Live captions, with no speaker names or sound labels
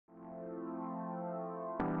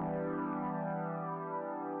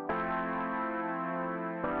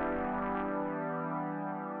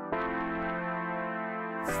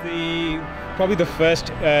probably the first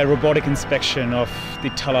robotic inspection of the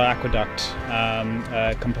Talla aqueduct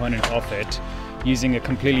component of it, using a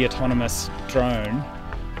completely autonomous drone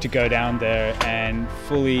to go down there and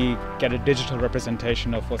fully get a digital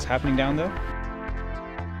representation of what's happening down there.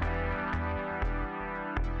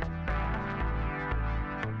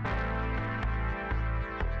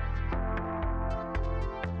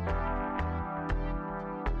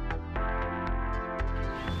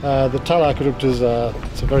 The Talla aqueduct is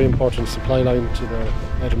it's a very important supply line to the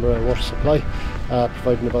Edinburgh water supply,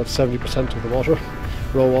 providing about 70% of the water,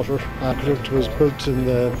 raw water. The aqueduct was built in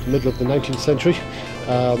the middle of the 19th century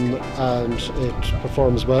and it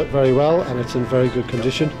performs very well, and it's in very good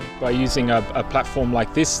condition. By using a platform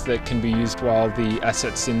like this that can be used while the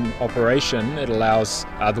asset's in operation, it allows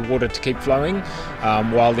the water to keep flowing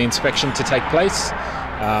while the inspection to take place.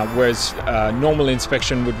 Whereas normal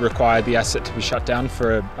inspection would require the asset to be shut down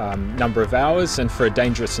for a number of hours, and for a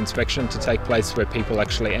dangerous inspection to take place where people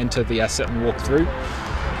actually enter the asset and walk through.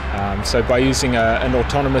 So by using an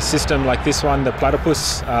autonomous system like this one, the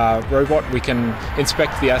platypus robot, we can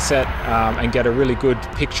inspect the asset and get a really good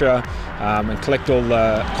picture and collect all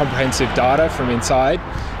the comprehensive data from inside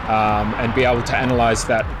and be able to analyse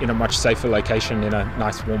that in a much safer location in a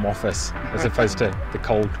nice warm office as opposed to the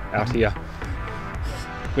cold out here.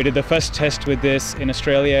 We did the first test with this in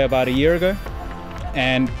Australia about a year ago,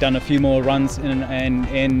 and done a few more runs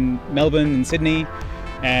in Melbourne and Sydney,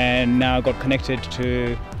 and now got connected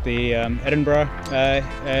to the Edinburgh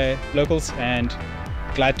locals, and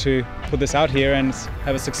glad to put this out here and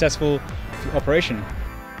have a successful operation.